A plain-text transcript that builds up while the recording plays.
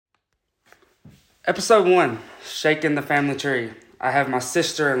Episode 1, Shaking the Family Tree. I have my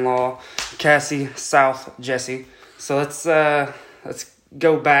sister-in-law, Cassie, South Jessie. So let's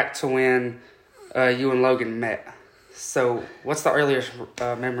go back to when you and Logan met. So what's the earliest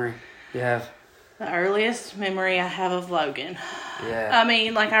memory you have? The earliest memory I have of Logan. Yeah. I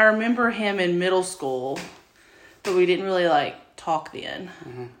mean, like, I remember him in middle school, but we didn't really, talk then.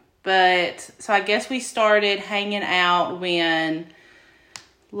 Mm-hmm. But, so I guess we started hanging out when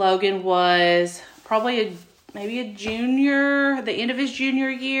Logan was probably maybe a junior, the end of his junior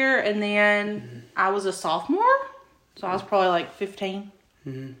year, and then I was a sophomore, so I was probably 15.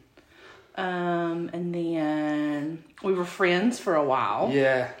 Mm-hmm. And then we were friends for a while.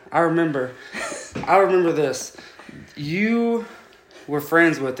 Yeah, I remember this. You were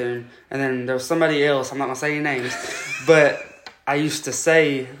friends with him, and then there was somebody else. I'm not gonna say any names, but I used to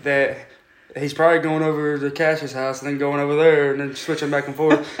say that he's probably going over to Cassie's house and then going over there and then switching back and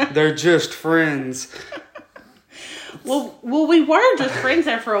forth. They're just friends. Well, we were just friends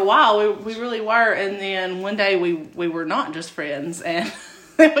there for a while. We really were, and then one day we were not just friends, and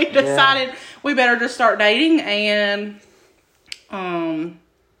we decided we better just start dating, and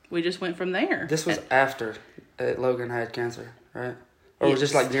we just went from there. This was after Logan had cancer, right? Or was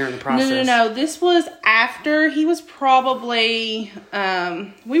it just during the process? No. This was after. He was probably,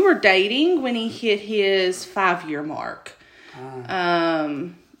 we were dating when he hit his 5-year mark.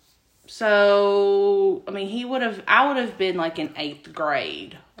 So, I mean, I would have been in 8th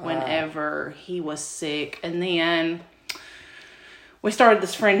grade whenever he was sick. And then we started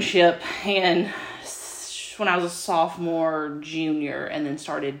this friendship and when I was a sophomore, junior, and then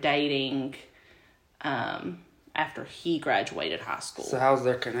started dating, after he graduated high school. So how's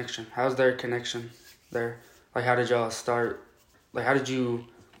their connection? How's their connection there? How did y'all start? How did you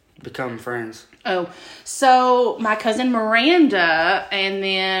become friends? Oh, so my cousin Miranda and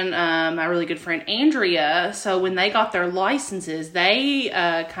then my really good friend Andrea, so when they got their licenses, they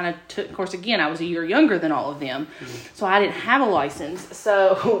kind of took, of course, again, I was a year younger than all of them, so I didn't have a license.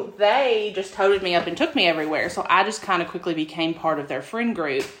 So they just toted me up and took me everywhere. So I just kind of quickly became part of their friend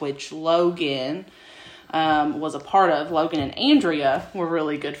group, which Logan was a part of. Logan and Andrea were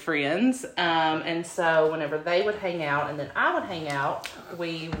really good friends. And so whenever they would hang out and then I would hang out,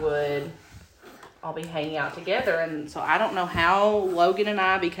 we would all be hanging out together. And so I don't know how Logan and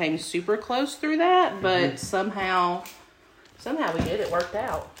I became super close through that, but somehow we did. It worked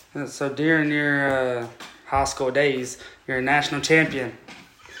out. So during your high school days, you're a national champion.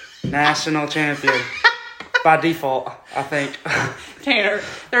 National champion. By default, I think. Tanner,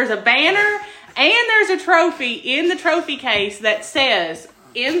 there's a banner and there's a trophy in the trophy case that says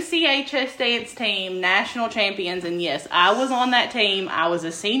MCHS dance team national champions. And yes, I was on that team. I was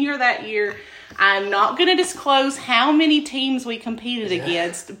a senior that year. I'm not going to disclose how many teams we competed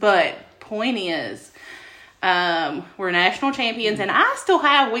against, but point is, we're national champions, and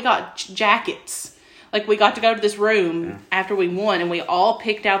we got jackets. We got to go to this room after we won, and we all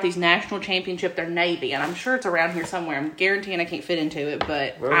picked out these national championship. They're navy, and I'm sure it's around here somewhere. I'm guaranteeing I can't fit into it,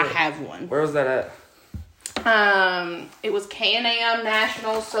 but I have one. Where was that at? It was Can-Am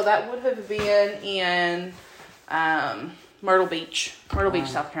Nationals, so that would have been in Myrtle Beach,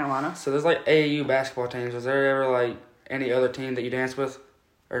 South Carolina. So there's AAU basketball teams. Was there ever any other team that you danced with,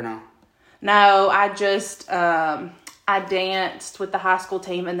 or no? No, I just I danced with the high school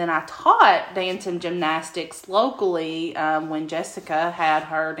team, and then I taught dance and gymnastics locally when Jessica had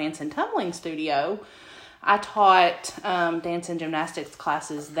her dance and tumbling studio. I taught dance and gymnastics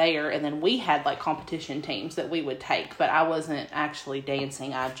classes there, and then we had competition teams that we would take, but I wasn't actually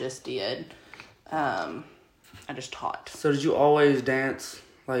dancing. I just did. I just taught. So did you always dance?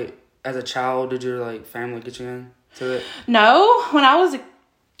 As a child, did your family get you into it? No, when I was a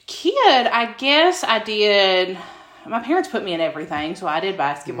kid, I guess I did. My parents put me in everything, so I did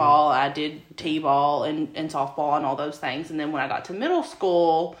basketball, I did t-ball and softball and all those things. And then when I got to middle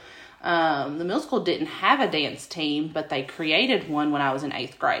school, the middle school didn't have a dance team, but they created one when I was in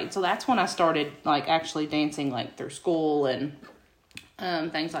 8th grade. So that's when I started actually dancing through school and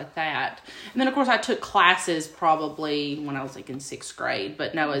things like that. And then of course I took classes probably when I was in 6th grade.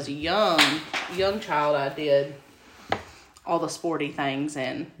 But no, as a young child, I did all the sporty things,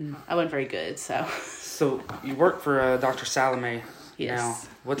 and I wasn't very good. So you work for Dr. Salome now.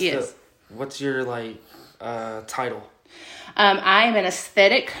 What's your title? I am an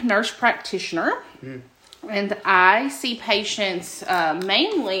aesthetic nurse practitioner, and I see patients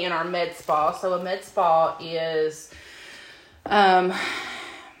mainly in our med spa. So a med spa is,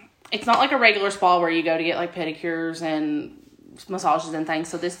 it's not like a regular spa where you go to get pedicures and massages and things.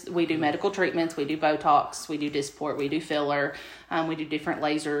 So we do medical treatments, we do Botox, we do Dysport, we do filler, we do different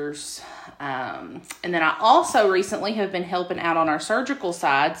lasers. And then I also recently have been helping out on our surgical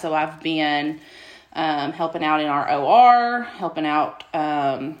side. So I've been helping out in our OR, helping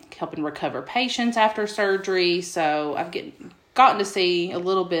recover patients after surgery. So I've gotten to see a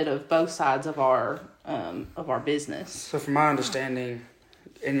little bit of both sides of our business. So from my understanding,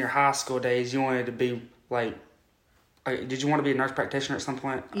 in your high school days, you wanted to be did you want to be a nurse practitioner at some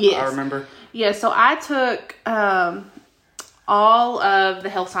point? Yes. I remember. Yeah, so I took all of the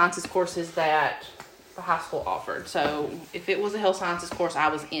health sciences courses that the high school offered. So if it was a health sciences course, I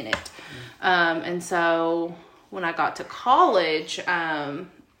was in it. And so when I got to college, I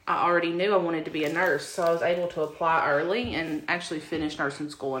already knew I wanted to be a nurse. So I was able to apply early and actually finish nursing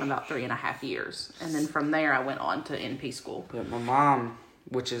school in about 3.5 years. And then from there, I went on to NP school. Yeah, my mom,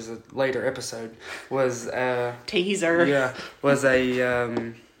 which is a later episode, was teaser. Yeah, was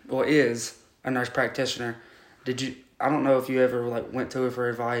is a nurse practitioner. I don't know if you ever went to her for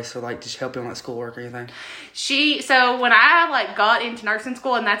advice or did she help you on schoolwork or anything? So when I got into nursing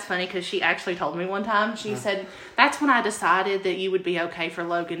school, and that's funny because she actually told me one time, she said, that's when I decided that you would be okay for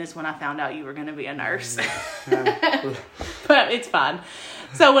Logan, is when I found out you were going to be a nurse. Yeah. But it's fine.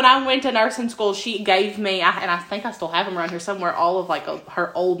 So when I went to nursing school, she gave me, and I think I still have them around here somewhere, all of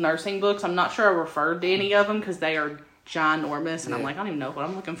her old nursing books. I'm not sure I referred to any of them because they are ginormous, and I'm I don't even know what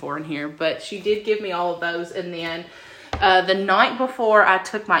I'm looking for in here. But she did give me all of those, and then the night before I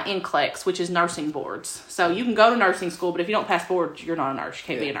took my NCLEX, which is nursing boards. So you can go to nursing school, but if you don't pass boards, you're not a nurse. You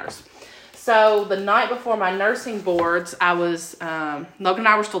can't be a nurse. So the night before my nursing boards, I was, Logan and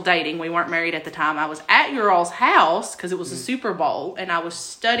I were still dating. We weren't married at the time. I was at your all's house because it was a Super Bowl, and I was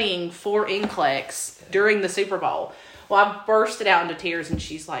studying for NCLEX during the Super Bowl. Well, I bursted out into tears, and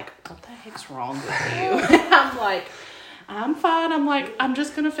she's like, what the heck's wrong with you? And I'm like, I'm fine. I'm like, I'm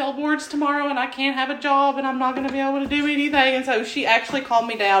just going to fail boards tomorrow, and I can't have a job, and I'm not going to be able to do anything. And so she actually calmed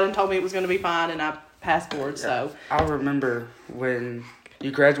me down and told me it was going to be fine, and I passed boards. Yeah. So I remember when you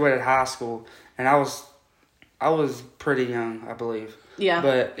graduated high school, and I was pretty young, I believe. Yeah.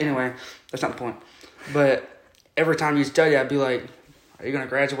 But anyway, that's not the point. But every time you study, I'd be like, are you going to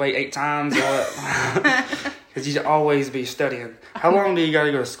graduate 8 times or what? Because you'd always be studying. How long do you got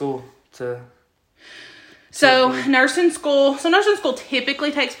to go to school to... So nursing school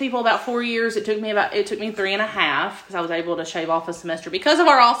typically takes people about 4 years. It took me 3.5 because I was able to shave off a semester because of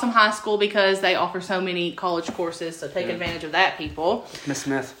our awesome high school, because they offer so many college courses. So take advantage of that, people. Miss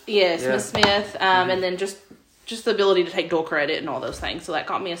Smith. Yes, Miss Smith. And then just the ability to take dual credit and all those things. So that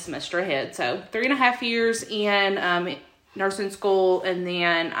got me a semester ahead. So 3.5 years in nursing school, and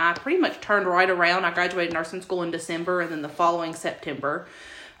then I pretty much turned right around. I graduated nursing school in December, and then the following September,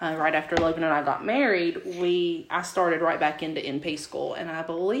 right after Logan and I got married, I started right back into NP school, and I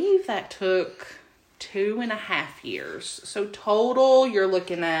believe that took 2.5 years. So total, you're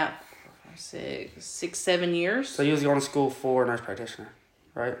looking at 7 years. So you was going to school for a nurse practitioner,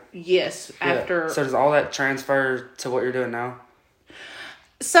 right? Yes. Yeah. After. So does all that transfer to what you're doing now?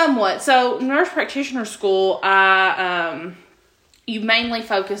 Somewhat. So nurse practitioner school, you mainly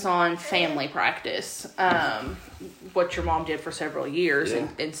focus on family practice, what your mom did for several years,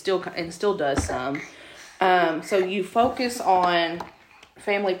 and still does some. So you focus on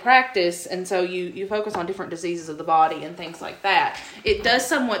family practice, and so you focus on different diseases of the body and things like that. It does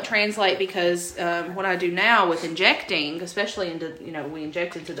somewhat translate because what I do now with injecting, especially we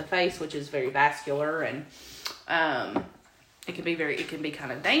inject into the face, which is very vascular, and it can be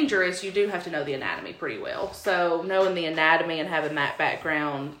kind of dangerous. You do have to know the anatomy pretty well. So knowing the anatomy and having that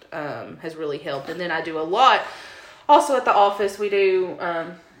background has really helped. And then I do a lot. Also at the office, we do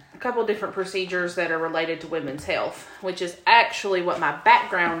a couple different procedures that are related to women's health, which is actually what my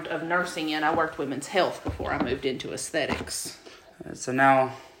background of nursing in. I worked women's health before I moved into aesthetics. So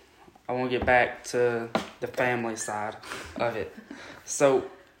now I want to get back to the family side of it. So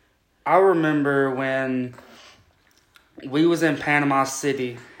I remember when we was in Panama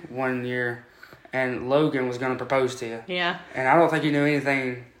City one year, and Logan was going to propose to you. Yeah. And I don't think you knew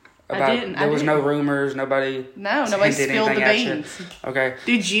anything about. There was no rumors. Nobody spilled the beans. Okay.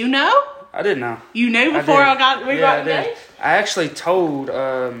 Did you know? I didn't know. You knew before we got engaged? I actually told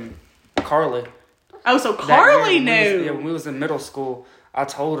Carly. Oh, so Carly knew. When we was in middle school, I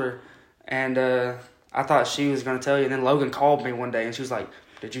told her, and I thought she was going to tell you. And then Logan called me one day, and she was like,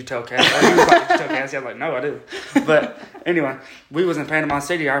 did you tell Cassie? He was like, did you tell Cassie? I was like, no, I didn't. But anyway, we was in Panama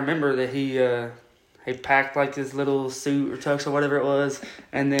City. I remember that he packed his little suit or tux or whatever it was,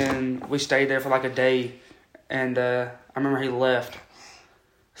 and then we stayed there for a day, and I remember he left.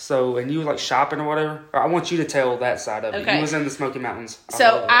 So, and you were like shopping or whatever. Or I want you to tell that side of it. Okay. You was in the Smoky Mountains.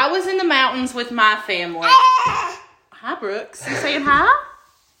 So I was in the mountains with my family. Hi, Brooks. You saying hi?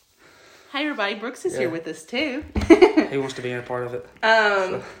 Hey, everybody. Brooks is here with us too. He wants to be in a part of it.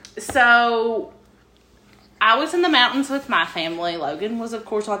 So I was in the mountains with my family. Logan was, of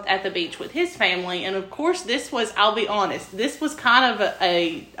course, at the beach with his family. And, of course, this was, I'll be honest, this was kind of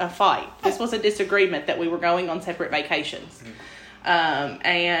a fight. This was a disagreement that we were going on separate vacations.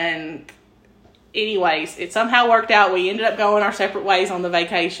 And anyways, it somehow worked out. We ended up going our separate ways on the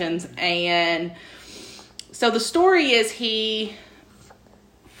vacations. And so the story is he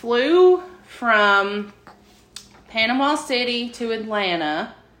flew from Panama City to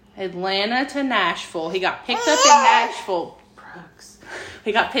Atlanta to Nashville. He got picked up in Nashville. Brooks.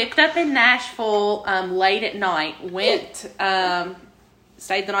 He got picked up in Nashville late at night. Went,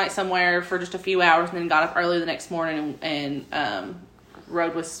 stayed the night somewhere for just a few hours, and then got up early the next morning and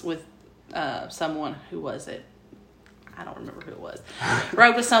rode with someone. Who was it? I don't remember who it was.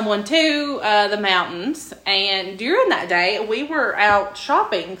 Rode with someone to the mountains, and during that day we were out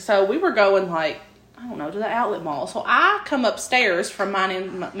shopping, so we were going like, I don't know, to the outlet mall. So I come upstairs from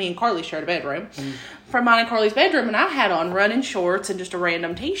me and Carly shared a bedroom, from mine and Carly's bedroom, and I had on running shorts and just a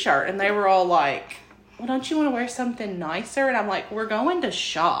random t-shirt, and they were all like, well, don't you want to wear something nicer? And I'm like, we're going to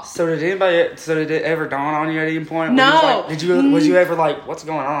shop. So did it ever dawn on you at any point? No. Was you ever like, what's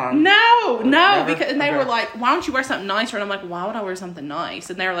going on? No, Never? because they were like, why don't you wear something nicer? And I'm like, why would I wear something nice?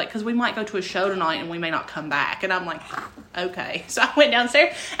 And they were like, because we might go to a show tonight and we may not come back. And I'm like, okay. So I went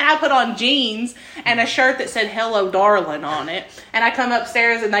downstairs and I put on jeans and a shirt that said "Hello, Darling" on it. And I come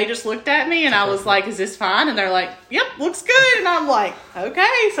upstairs and they just looked at me and I was like, is this fine? And they're like, yep, looks good. And I'm like,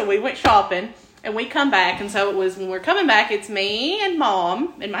 okay. So we went shopping. And we come back, and so it was, when we're coming back, it's me and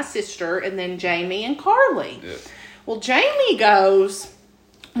Mom and my sister, and then Jamie and Carly. Yeah. Well, Jamie goes,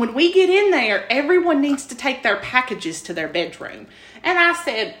 when we get in there, everyone needs to take their packages to their bedroom. And I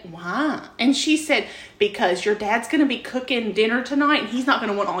said, why? And she said, because your dad's going to be cooking dinner tonight, and he's not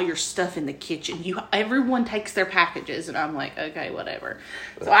going to want all your stuff in the kitchen. Everyone takes their packages. And I'm like, okay, whatever.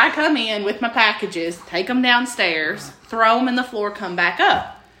 So I come in with my packages, take them downstairs, throw them in the floor, come back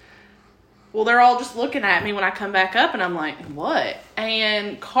up. Well, they're all just looking at me when I come back up, and I'm like, what?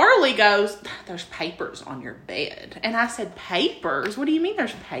 And Carly goes, there's papers on your bed. And I said, papers? What do you mean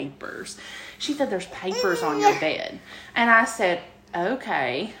there's papers? She said, there's papers on your bed. And I said,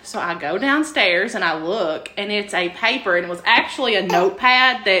 okay. So I go downstairs, and I look, and it's a paper, and it was actually a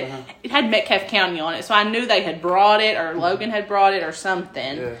notepad that it had Metcalfe County on it. So I knew they had brought it, or Logan had brought it, or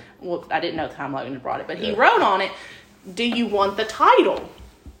something. Yeah. Well, I didn't know the time Logan had brought it, but he wrote on it, do you want the title?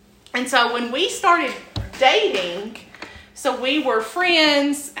 And so when we started dating, so we were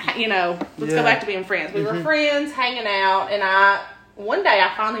friends, let's go back to being friends. We were friends, hanging out, and one day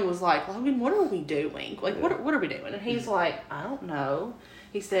I finally was like, Logan, what are we doing? Like, what are we doing? And he's like, I don't know.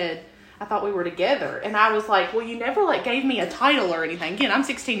 He said, I thought we were together. And I was like, well, you never gave me a title or anything. Again, I'm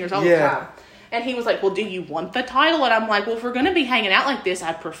 16 years old at the time. And he was like, well, do you want the title? And I'm like, well, if we're going to be hanging out like this,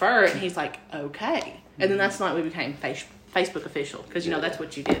 I'd prefer it. And he's like, okay. And then that's the night we became Facebook official, because that's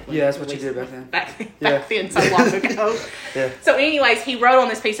what you did. That's what you did back then. Back then, so long ago. So anyways, he wrote on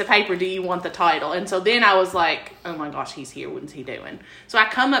this piece of paper, do you want the title? And so then I was like, oh my gosh, he's here. What's he doing? So I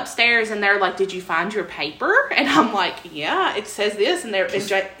come upstairs, and they're like, did you find your paper? And I'm like, yeah, it says this. And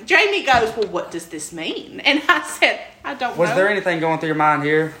Jamie goes, well, what does this mean? And I said, I don't know. Was there anything going through your mind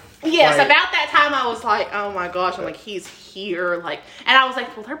here? Yes, about that time I was like, oh my gosh, I'm like, he's here. And I was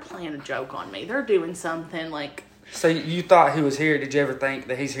like, well, they're playing a joke on me. They're doing something So you thought he was here. Did you ever think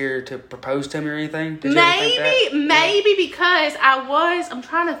that he's here to propose to me or anything? Maybe because I'm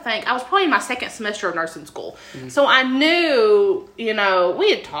trying to think. I was probably in my second semester of nursing school. Mm-hmm. So I knew, we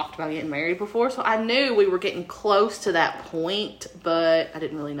had talked about getting married before. So I knew we were getting close to that point, but I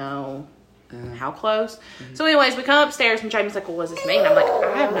didn't really know how close. Mm-hmm. So anyways, we come upstairs and Jamie's like, well, what does this mean? I'm like,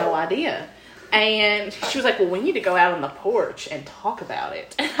 I have no idea. And she was like, well, we need to go out on the porch and talk about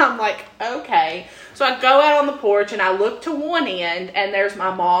it. And I'm like, okay. So I go out on the porch and I look to one end, and there's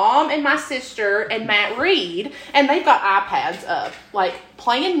my mom and my sister and Matt Reed, and they've got iPads up,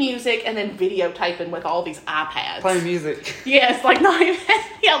 playing music and then videotaping with all these iPads. Playing music. Yes, not even,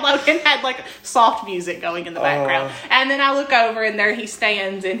 Logan had soft music going in the background. And then I look over, and there he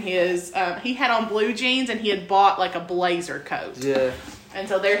stands in his, he had on blue jeans, and he had bought a blazer coat. Yeah. And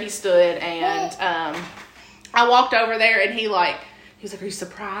so there he stood, and I walked over there, and he was like, are you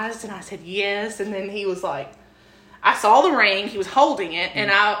surprised? And I said, yes. And then he was like, I saw the ring, he was holding it, and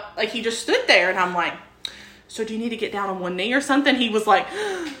he just stood there, and I'm like, so do you need to get down on one knee or something? He was like,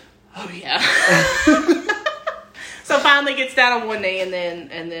 oh yeah. So finally gets down on one knee, and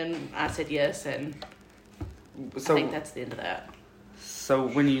then I said yes, and So, I think that's the end of that. So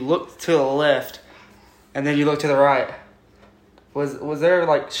when you looked to the left, and then you looked to the right, was there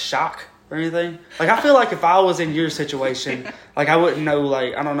like shock or anything? Like I feel like if I was in your situation, like I wouldn't know.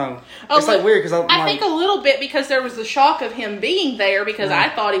 Like I don't know. It's like weird because I think a little bit because there was the shock of him being there because I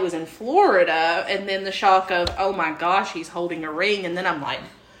thought he was in Florida, and then the shock of oh my gosh he's holding a ring, and then I'm like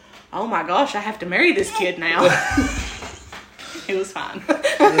oh my gosh I have to marry this kid now. It was fine.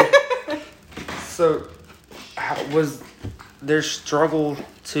 So was there struggle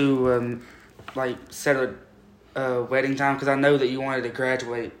to like set a wedding time? Because I know that you wanted to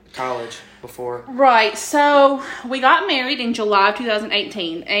graduate college before. Right. So we got married in July of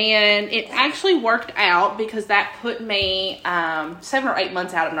 2018, and it actually worked out because that put me 7 or 8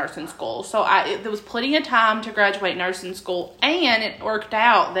 months out of nursing school. So there was plenty of time to graduate nursing school, and it worked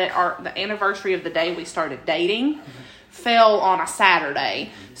out that the anniversary of the day we started dating fell on a Saturday.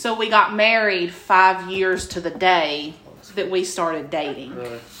 So we got married 5 years to the day that we started dating.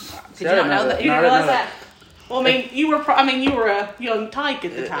 Really? Did you not know that? You didn't realize that? Well, I mean, you were a young tyke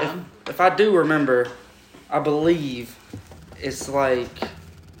at the time. If I do remember, I believe it's like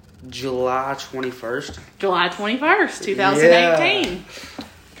July 21st. July 21st, 2018.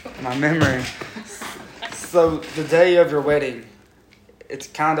 Yeah. My memory. So the day of your wedding, it's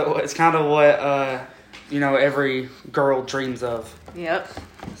kind of what every girl dreams of. Yep.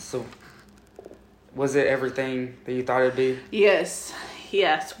 So was it everything that you thought it'd be? Yes.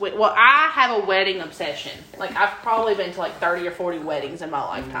 Well, I have a wedding obsession. Like, I've probably been to like 30 or 40 weddings in my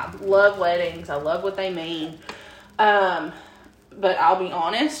lifetime. Love weddings. I love what they mean. But I'll be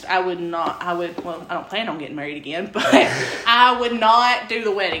honest, well, I don't plan on getting married again, but I would not do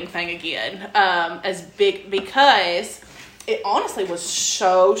the wedding thing again. Because it honestly was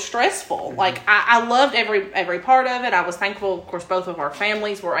so stressful. Mm-hmm. Like, I loved every part of it. I was thankful, of course, both of our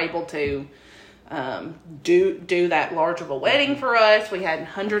families were able to do that large of a wedding for us. We had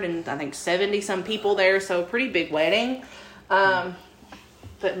 170 some people there, so a pretty big wedding.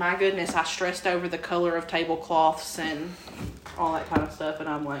 But my goodness, I stressed over the color of tablecloths and all that kind of stuff, and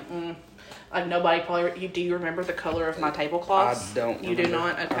I'm like, nobody probably. Do you remember the color of my tablecloths? I don't. You do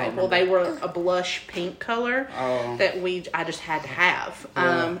not. Okay. Well, they were a blush pink color that I just had to have.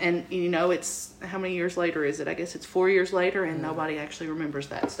 Yeah. And it's how many years later is it? I guess it's 4 years later, and nobody actually remembers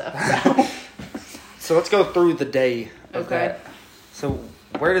that stuff. So. So let's go through the day of that. So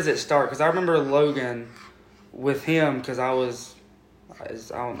where does it start? Because I remember Logan with him because I was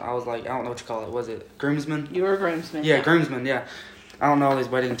like, I don't know what you call it. Was it groomsman? You were a groomsman. Yeah, groomsman, yeah. I don't know all these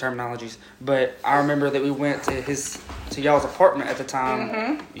wedding terminologies. But I remember that we went to y'all's apartment at the time.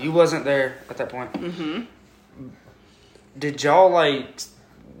 Mm-hmm. You wasn't there at that point. Mm-hmm. Did y'all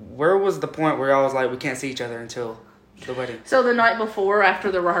where was the point where y'all was like, we can't see each other until the wedding? So the night before,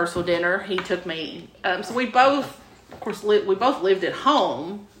 after the rehearsal dinner, he took me. So we both, of course, we both lived at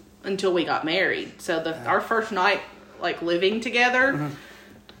home until we got married. So our first night, living together,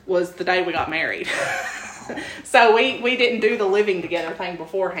 was the day we got married. So we didn't do the living together thing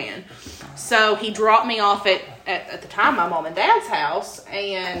beforehand. So he dropped me off at the time my mom and dad's house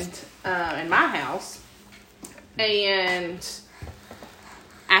and in my house, and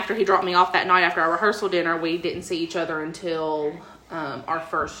after he dropped me off that night after our rehearsal dinner, we didn't see each other until our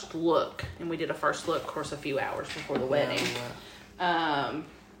first look. And we did a first look, of course, a few hours before the wedding.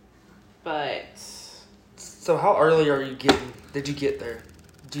 But... So how early did you get there?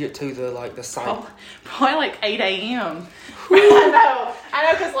 Did you get to the site? Probably like 8 a.m. I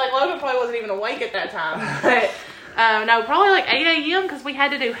know, because Logan probably wasn't even awake at that time. But... no, probably like 8 a.m. because we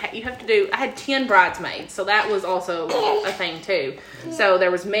had to do, I had 10 bridesmaids. So that was also a thing too. So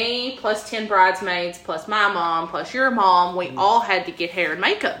there was me plus 10 bridesmaids plus my mom plus your mom. We all had to get hair and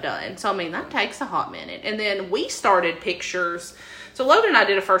makeup done. So, that takes a hot minute. And then we started pictures. So Logan and I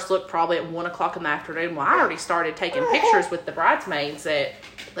did a first look probably at 1 o'clock in the afternoon. Well, I already started taking pictures with the bridesmaids at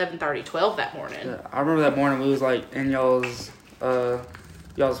 11:30, 12 that morning. Yeah, I remember that morning we was in y'all's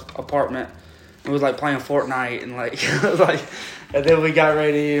apartment. It was playing Fortnite and and then we got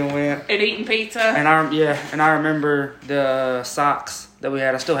ready and went and eating pizza. And I remember the socks that we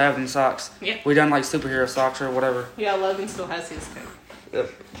had. I still have them socks. Yeah. We done superhero socks or whatever. Yeah, Logan still has his too.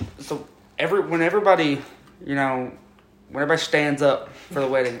 So when everybody stands up for the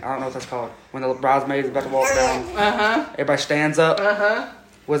wedding, I don't know what that's called. When the bridesmaid is about to walk down, everybody stands up.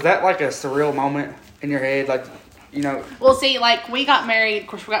 Was that a surreal moment in your head? Well, see, like, we got married, of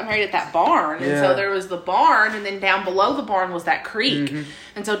course, we got married at that barn, and so there was the barn, and then down below the barn was that creek,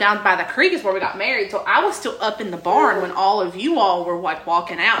 and so down by the creek is where we got married, so I was still up in the barn when all of you all were, like,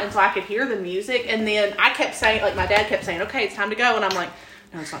 walking out, and so I could hear the music, and then I kept saying, like, my dad kept saying, okay, it's time to go, and I'm like,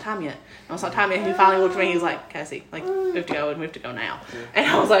 no, it's not time yet. No, it's not time yet. And he finally looked at me, he was like, Cassie, like, we have to go, and we have to go now. And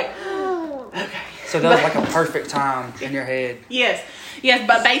I was like, okay. So that was like a perfect time in your head. Yes,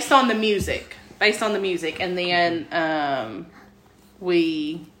 but based on the music. And then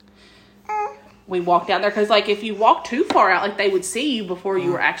we walked out there because, like, if you walk too far out, like, they would see you before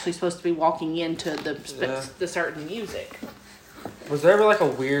you were actually supposed to be walking into the certain music. Was there ever like a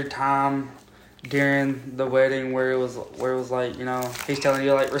weird time during the wedding where it was like, he's telling you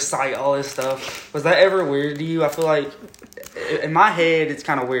to, like, recite all this stuff? Was that ever weird to you? I feel like in my head it's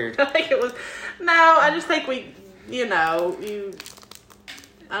kind of weird. I think it was. No, I just think I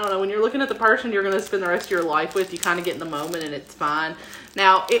don't know, when you're looking at the person you're going to spend the rest of your life with, you kind of get in the moment and it's fine.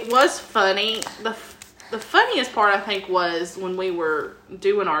 Now, it was funny. The funniest part, I think, was when we were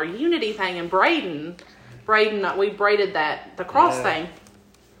doing our Unity thing in Braden, we braided the cross thing.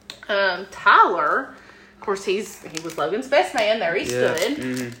 Tyler, of course, he was Logan's best man. There he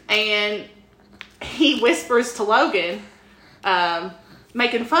stood. And he whispers to Logan,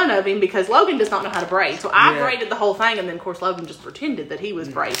 making fun of him because Logan does not know how to braid. So I braided the whole thing, and then of course Logan just pretended that he was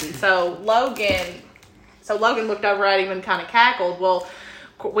braiding. So Logan looked over at him and kind of cackled. Well,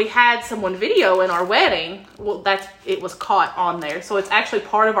 we had someone video in our wedding. Well, it was caught on there. So it's actually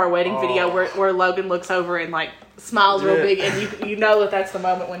part of our wedding video where Logan looks over and, like, smiles real big, and you know that's the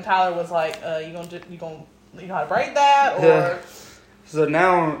moment when Tyler was like, you know how to braid that? Or So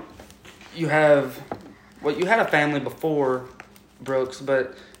now you had a family before Brooks,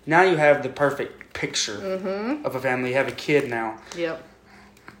 but now you have the perfect picture of a family. You have a kid now. Yep.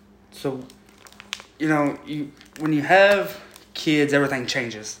 So, when you have kids, everything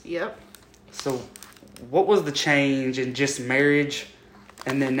changes. Yep. So, what was the change in just marriage,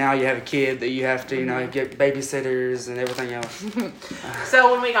 and then now you have a kid that you have to, get babysitters and everything else?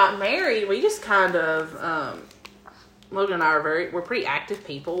 So when we got married, we just kind of, Logan and I we're pretty active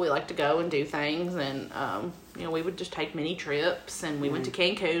people. We like to go and do things, and we would just take many trips, and we went to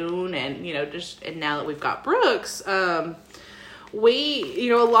Cancun, and and now that we've got Brooks, a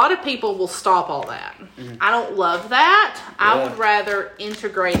lot of people will stop all that. I don't love that. I would rather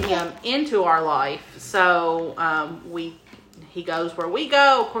integrate him into our life. So he goes where we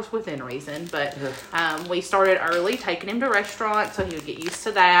go, of course, within reason. But we started early, taking him to restaurants so he would get used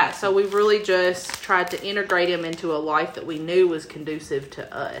to that. So we really just tried to integrate him into a life that we knew was conducive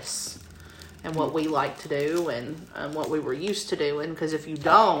to us and what we like to do and what we were used to doing. Because if you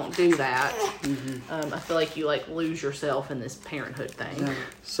don't do that, I feel like you, like, lose yourself in this parenthood thing. Yeah.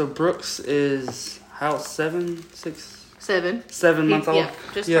 So Brooks is how, 7 months old? Yeah,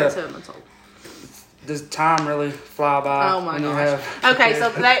 just turned 7 months old. Does time really fly by? Oh my gosh. Okay,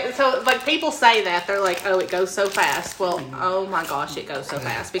 so like, people say that, they're like, oh, it goes so fast. Well, oh my gosh, it goes so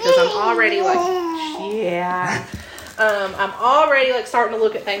fast because I'm already like, I'm already, like, starting to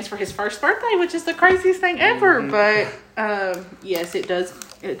look at things for his first birthday, which is the craziest thing ever. But yes, it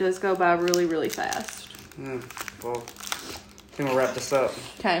does go by really, really fast. Well, I think we'll wrap this up.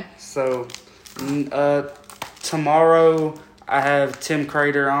 Okay. So tomorrow I have Tim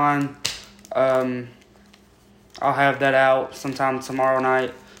Crater on. I'll have that out sometime tomorrow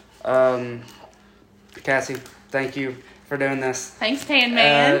night. Cassie, thank you for doing this. Thanks, Tan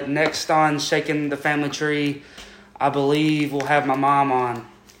Man. Next on Shaking the Family Tree, I believe we'll have my mom on.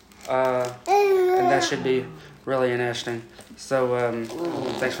 And that should be really interesting. So,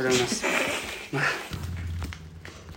 thanks for doing this.